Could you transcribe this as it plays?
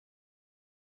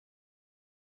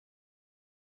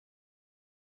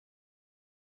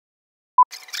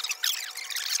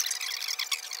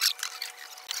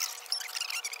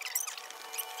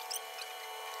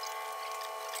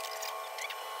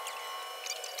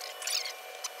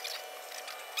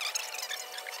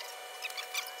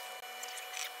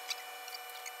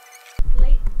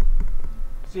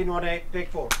Scene 1A, take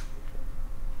 4.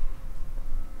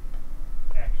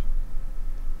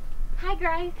 Hi,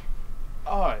 Greg.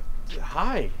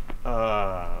 Hi.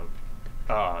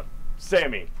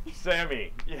 Sammy.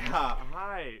 Yeah,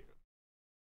 hi.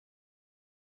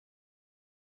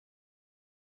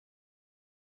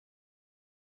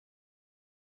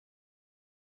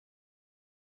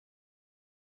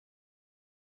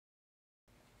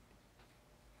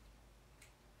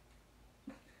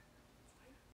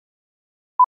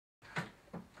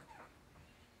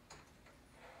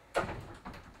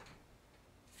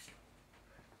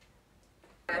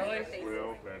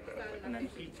 Real fantastic. And then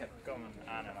he kept going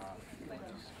on and on.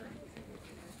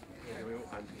 I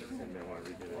want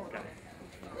to redo this.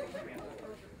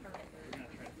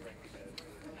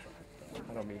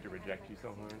 I don't mean to reject you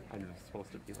so hard. I'm just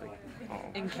supposed to be like, oh.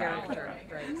 In character,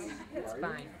 Grace. It's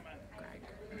fine.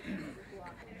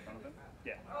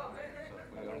 Yeah.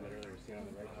 I learned that earlier. See on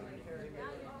the right side.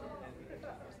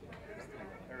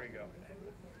 There we go.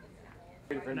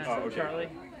 Oh, okay. Charlie,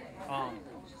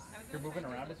 you're moving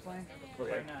around this way.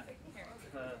 Try not to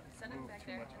move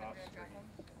too much off screen.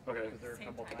 Okay. Because there are a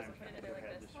couple times that your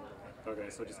head just sort of. Okay,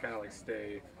 so just kind of like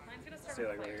stay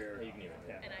like right here. You can even.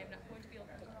 Yeah. And I'm not going to be able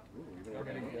to. We're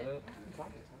gonna get it.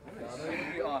 That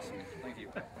would be awesome. Thank you.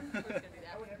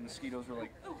 Mosquitoes were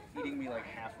like eating me like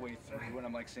halfway through, and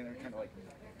I'm like sitting there trying to like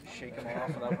shake them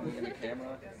off without moving the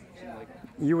camera. So, like,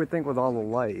 you would think with all the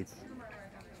lights.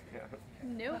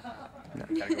 Nope. No.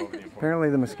 Apparently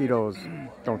the mosquitoes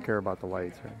don't care about the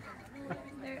lights. Right?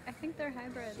 I think they're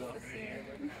hybrids this year.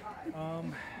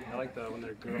 I like the when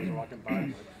their girls are walking by. I'm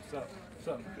like, what's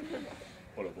up?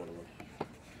 What up?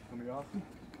 Let me off.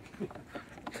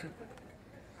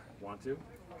 Want to?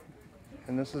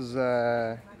 And this is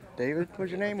David,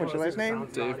 what's your name? What's your last name?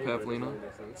 Dave Pavlina.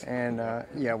 And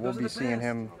yeah, we'll be seeing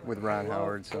him with Ron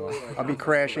Howard, so I'll be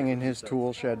crashing in his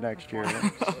tool shed next year.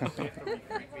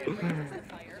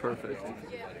 Perfect.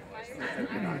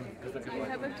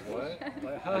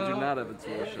 I do not have a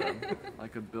tool shed. I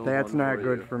could build That's one not for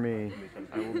good you. for me.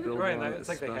 I will build right, one it's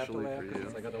like they have to especially laugh, for you.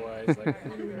 it's like otherwise, like,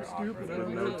 stupid. With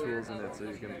no tools in it, so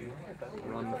you can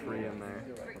run free in there.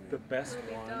 The best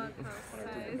one.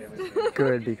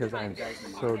 Good, because I'm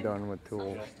so done with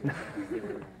tools.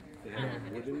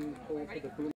 Wooden pole for the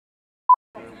boom.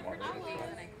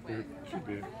 Should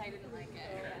be.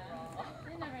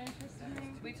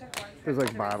 There's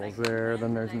like bottles there,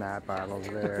 then there's not bottles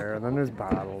there, then there's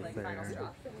bottles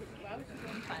there.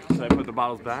 Should I put the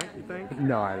bottles back, you think?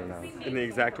 No, I don't know. In the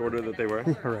exact order that they were?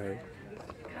 Right.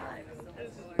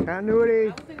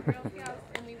 Continuity!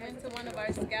 And we went to one of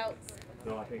our scouts'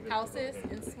 houses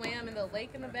and swam in the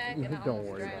lake in the back. And I Don't almost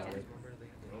worry drowned. about it.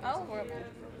 Oh, horrible.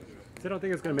 I don't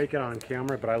think it's gonna make it on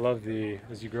camera, but I love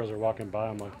as you girls are walking by,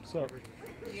 I'm like, what's up?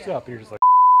 What's up? And you're just like,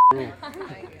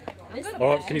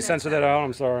 oh, can you censor that out?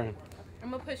 I'm sorry. I'm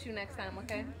gonna push you next time,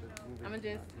 okay? I'm gonna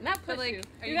just not push like, you.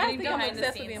 are you guys getting think I'm behind the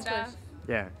obsessed with scenes being stuff? pushed.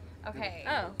 Yeah. Okay.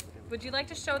 Oh. Would you like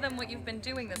to show them what you've been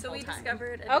doing this whole time?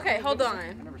 Okay, hold on.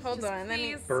 Hold on. Let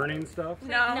me. Burning stuff?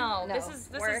 No. This is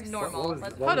normal.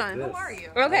 Hold on. Who are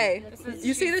you? Okay.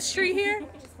 You see this tree here?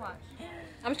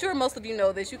 I'm sure most of you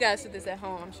know this. You guys do this at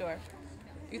home, I'm sure.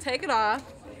 You take it off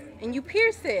and you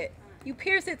pierce it. You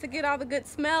pierce it to get all the good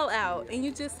smell out, and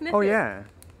you just sniff it. Oh yeah.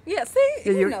 Yeah, see?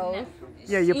 Yeah, you know.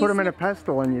 Yeah, you put them in a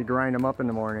pestle and you grind them up in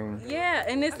the morning. Yeah,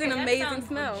 and it's an amazing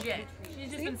smell. Legit.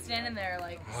 She's just been standing there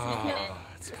like sniffing it.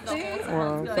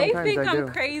 Well, They sometimes think I I'm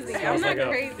do. crazy. I'm not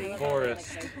crazy.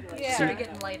 Forest. Yeah. Started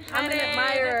getting lightheaded. I'm an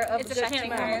admirer of it's the a can't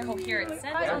smell. hear a coherent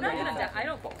sentence. I'm not gonna die. I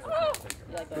don't.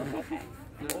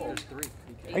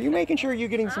 Are you making sure you're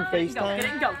getting some FaceTime? Get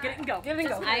it and go. Get it and go. Get it and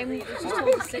go. I'm just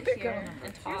told to sit here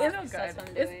and talk.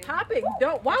 It's popping.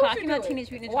 Don't. Why would you do it?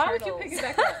 Teenage Mutant Ninja Why would you pick it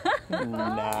back up?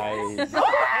 Nice.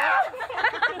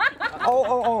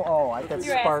 Oh, I thought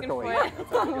sparkly.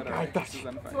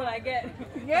 That's what I get.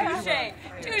 Yeah.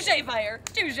 Touche, fire.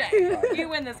 Touche. You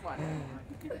win this one.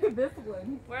 This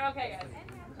one. We're okay, guys.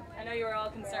 I know you were all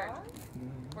concerned.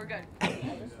 We're good.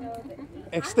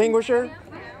 Extinguisher?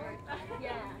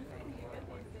 Yeah.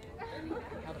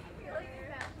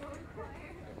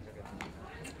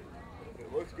 If it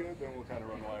looks good, then we'll kind of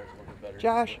run wires a little bit better.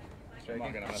 Josh,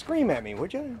 scream at me,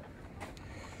 would you?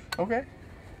 Okay.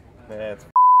 That's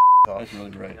really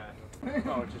bright.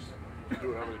 Oh, just do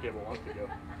whatever the cable wants to go.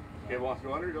 The cable wants to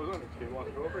go under, it goes under. The cable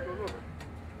wants to go over, it goes over.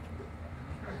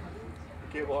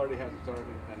 The cable already has its own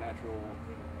natural...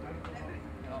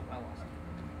 oh, I lost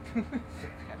it.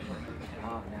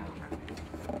 Oh,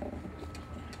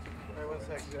 Alright, 1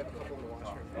 sec. You have a couple in the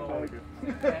washroom. Oh, good.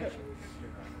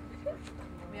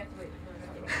 We have to wait.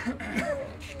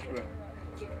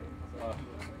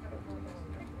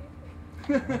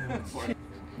 I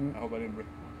hope I didn't.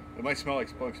 It might smell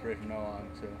like bug spray from now on.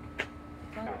 So.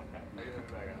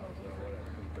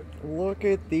 Look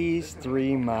at these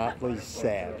three motley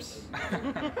saps.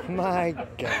 My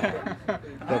God.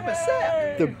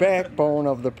 The backbone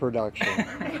of the production.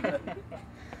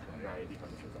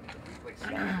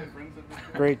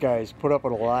 Great guys, put up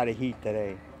with a lot of heat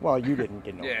today. Well, you didn't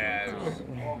get no heat.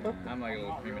 I'm like a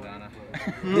little prima donna.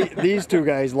 These two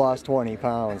guys lost 20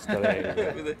 pounds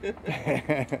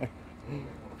today.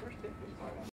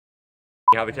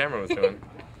 How the camera was doing.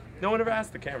 No one ever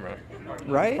asked the camera.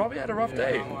 Right? Probably had a rough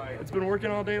day. It's been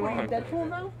working all day long. Deadpool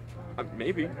now?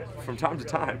 Maybe. From time to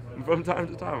time. From time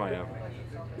to time I am.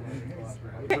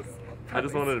 I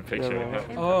just wanted a picture of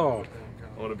him. Oh.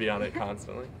 I want to be on it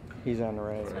constantly. He's on the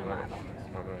right. On the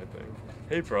right thing.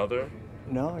 Hey, brother.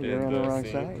 No, you're In on the the wrong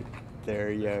scene. side.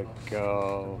 There you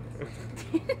go.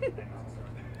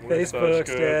 Facebook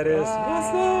status.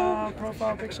 What's up?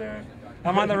 Profile picture.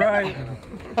 I'm on the right.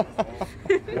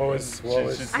 What was?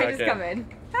 I just come in.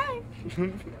 Hi.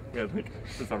 We had like,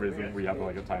 for some reason, we have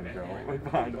like a tiny girl like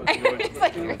behind us. It's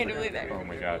like randomly there. Oh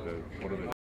my god, what are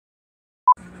they?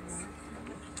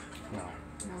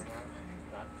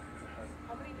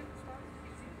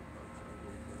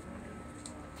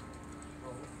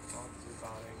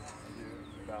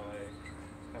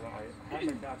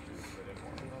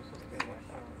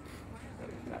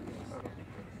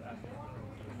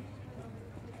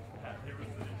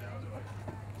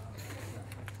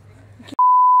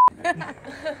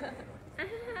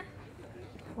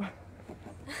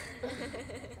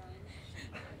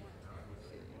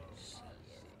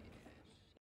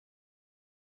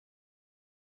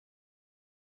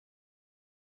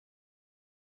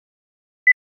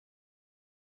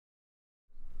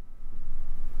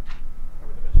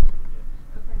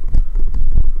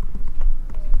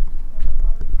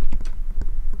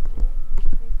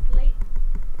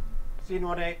 Scene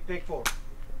 1A, take 4.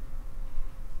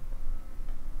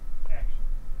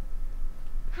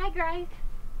 Hi, Greg.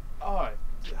 Hi.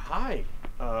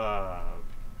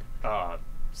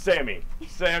 Sammy.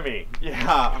 Yeah,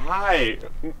 hi.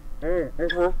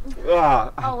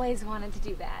 Always wanted to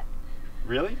do that.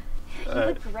 Really? You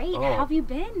look great. How have you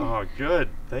been? Oh, good.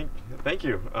 Thank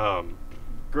you.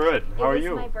 Good. How are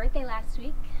you? It was my birthday last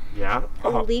week. Yeah.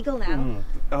 Legal now.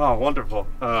 Oh, wonderful.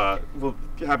 Well,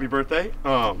 happy birthday.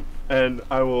 And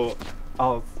I'll.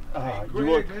 You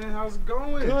look Man, how's it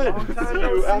going? good. Long time See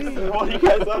no you see. after. What are you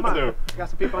guys up to? Got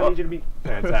some people I need you to meet.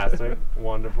 Fantastic.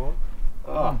 Wonderful.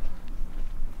 I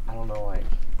don't know, like,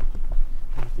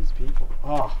 half these people.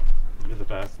 Oh, you're the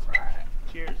best.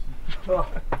 Cheers. Oh,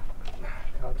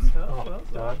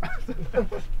 done.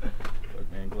 Look,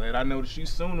 man, glad I noticed you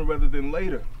sooner rather than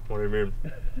later. What do you mean?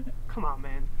 Come on,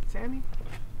 man. Sammy?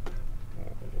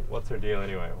 What's her deal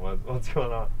anyway? What's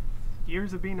going on?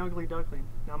 Years of being ugly duckling.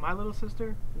 Now my little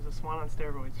sister is a swan on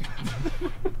steroids.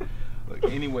 Look,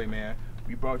 anyway, man,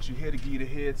 we brought you here to give you the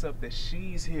heads up that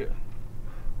she's here.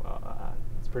 Well,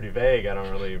 it's pretty vague. I don't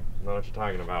really know what you're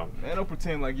talking about. Man, don't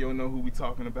pretend like you don't know who we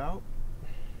talking about.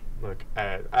 Look,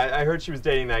 I heard she was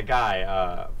dating that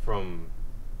guy from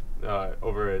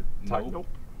over at... Nope.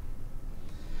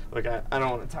 Look, I don't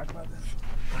want to talk about this.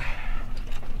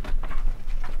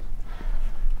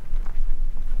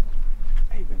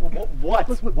 Hey, what?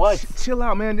 Look, What? Chill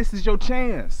out, man. This is your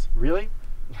chance. Really?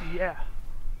 Yeah.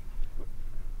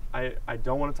 I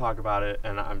don't want to talk about it,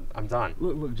 and I'm done.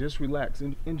 Look, just relax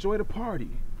and enjoy the party.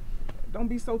 Don't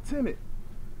be so timid.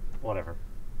 Whatever.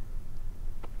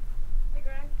 Hey,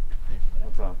 Greg.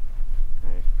 What's up?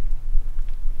 Hey.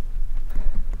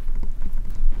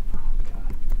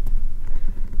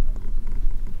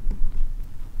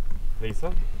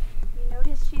 Lisa? You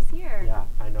noticed she's here. Yeah,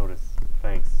 I noticed.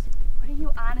 Thanks. What are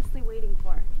you honestly waiting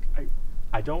for?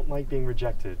 I don't like being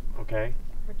rejected, okay?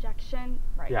 Rejection?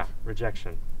 Right. Yeah,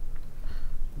 rejection.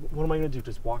 What am I gonna do?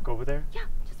 Just walk over there? Yeah,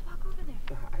 just walk over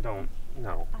there. I don't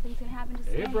know. Nothing's gonna happen. Just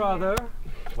Hey, stay brother. here.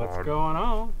 What's going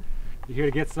on? You here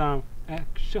to get some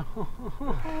action?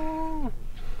 How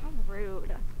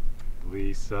rude.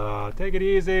 Lisa, take it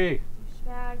easy.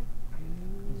 Douchebag.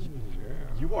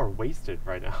 You are wasted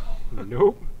right now.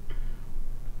 Nope.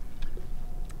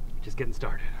 Just getting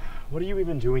started. What are you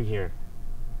even doing here?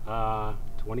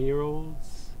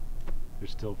 20-year-olds, they're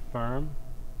still firm,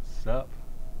 sup,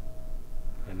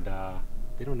 and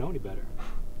they don't know any better.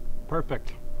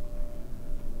 Perfect.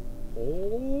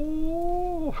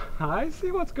 Oh, I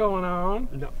see what's going on.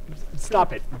 No,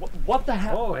 stop it. What the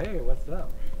hell? Oh, hey, what's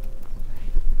up?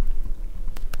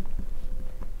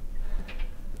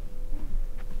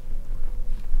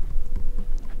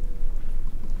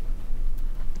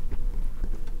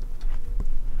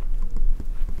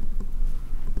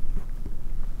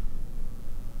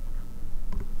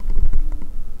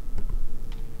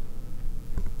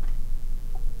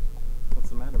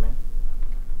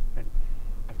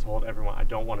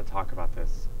 don't want to talk about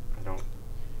this. I don't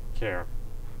care.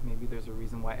 Maybe there's a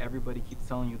reason why everybody keeps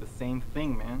telling you the same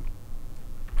thing, man.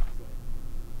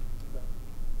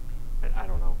 I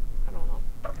don't know. I don't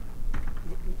know.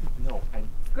 No,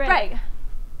 Greg.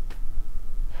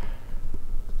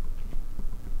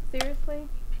 Seriously?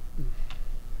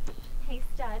 Hey,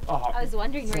 stud. Oh, I was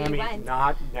wondering where Sammy, you went.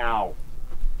 not now.